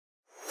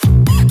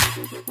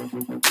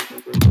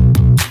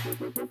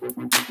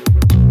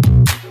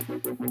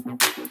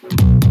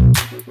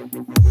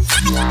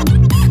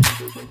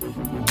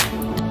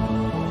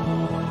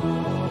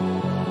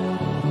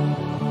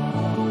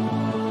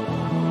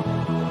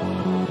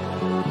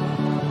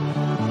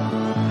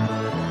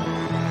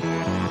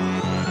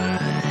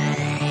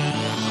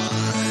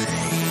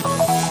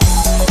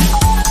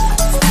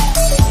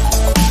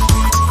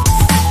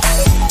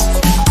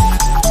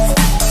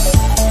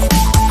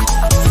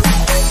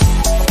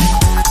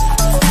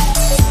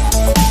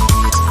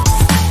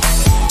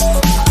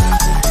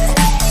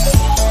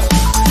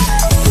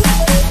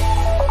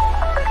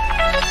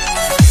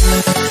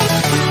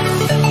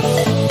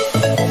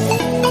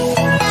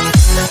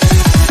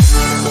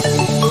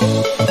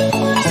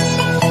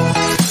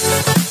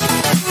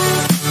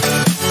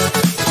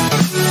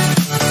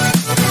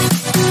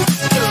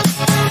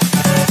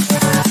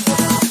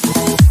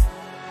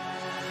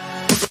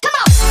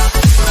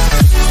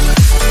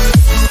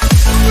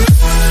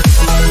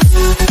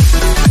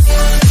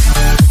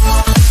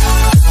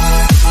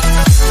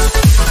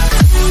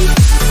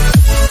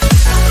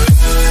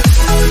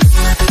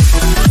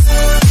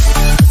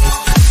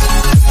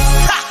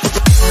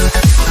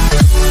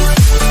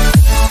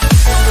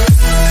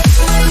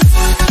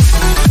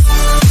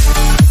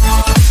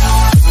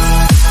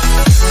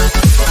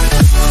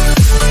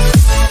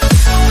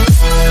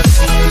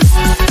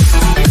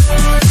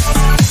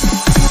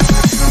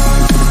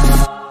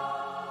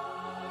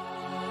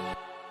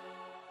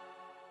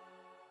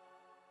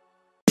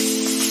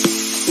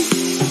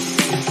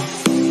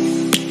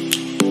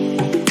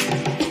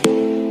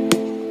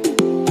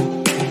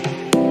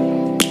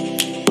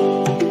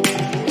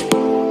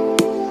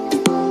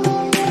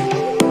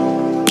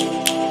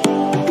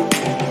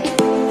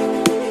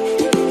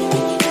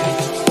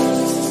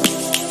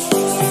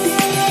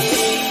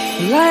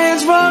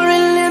Lions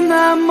roaring in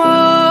the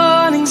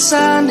morning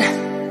sun,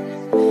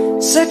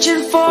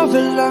 searching for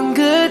a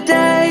longer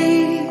day.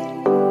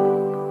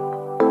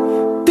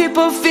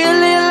 People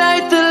feeling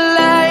like the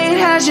light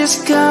has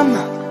just come.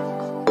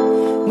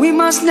 We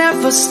must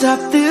never stop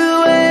the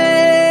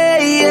way.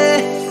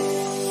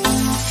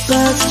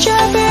 Birds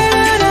jumping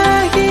and I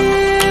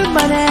hear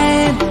my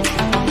name,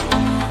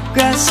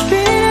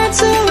 grasping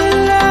into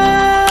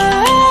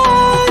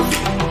life.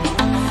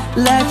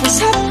 Life is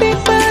happy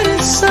but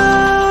it's so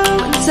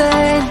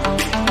insane.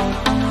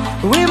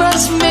 We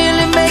must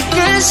merely make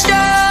a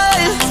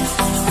start.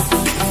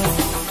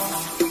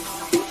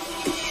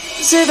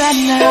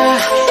 Savannah,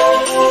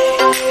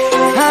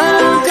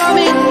 I'm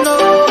coming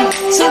home.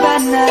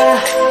 Savannah,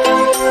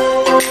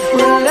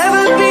 we'll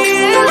never be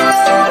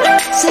alone.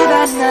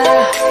 Savannah,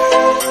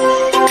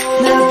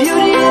 the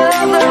beauty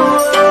of the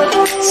world.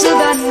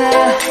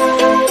 Savannah,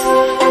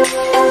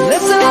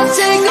 let's all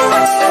take a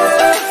walk.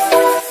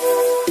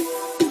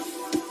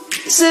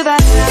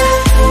 Savannah,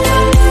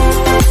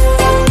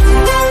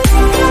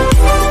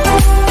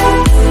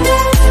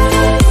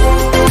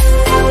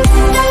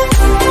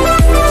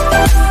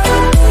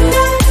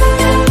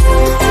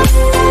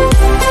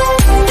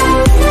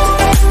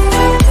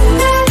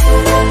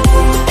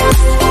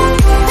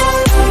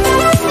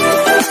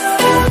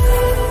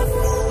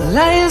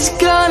 light is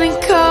gonna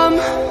come.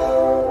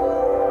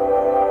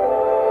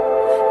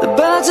 The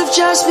birds have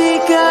just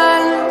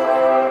begun.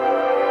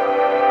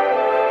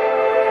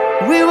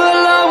 We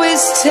will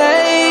always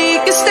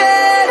take a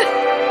stand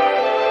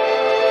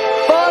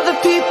for the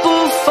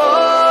people, for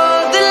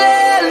the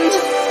land.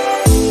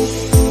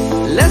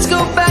 Let's go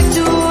back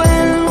to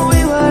when we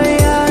were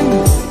young.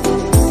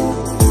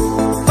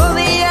 For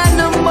the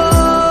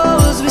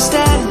animals we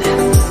stand.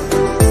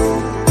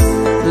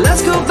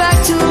 Let's go back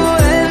to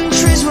when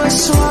trees were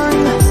swung,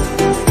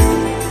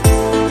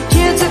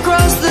 kids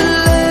across the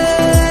land.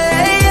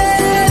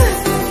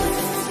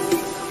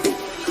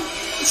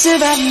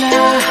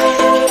 Savannah,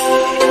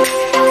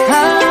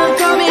 I'm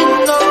coming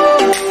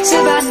home.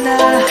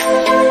 Savannah,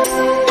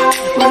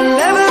 we'll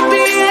never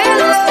be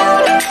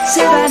alone.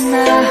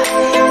 Savannah,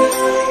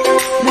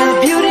 the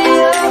beauty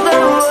of the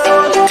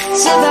world.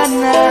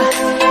 Savannah,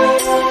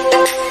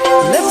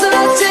 let's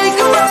all take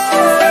a walk.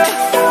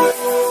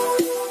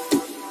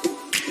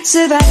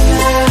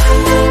 Savannah,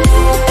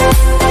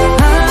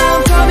 I'm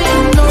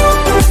coming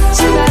home.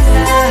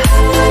 Savannah,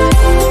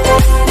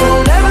 we'll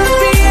never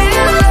be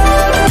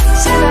alone.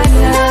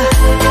 Savannah,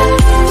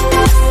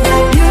 the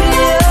beauty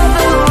of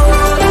the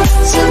world.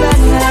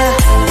 Savannah,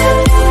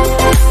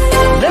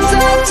 let's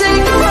all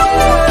take a walk.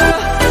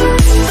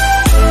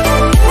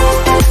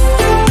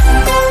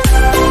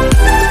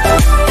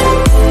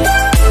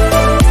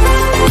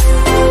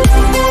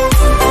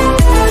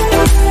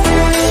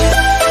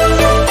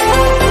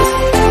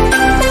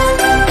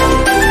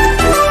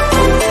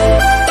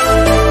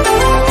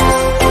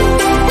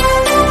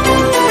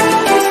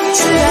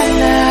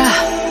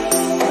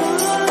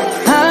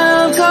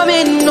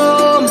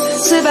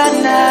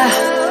 Savannah,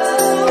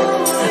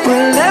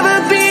 we'll never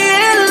be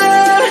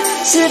alone.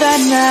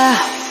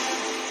 Savannah.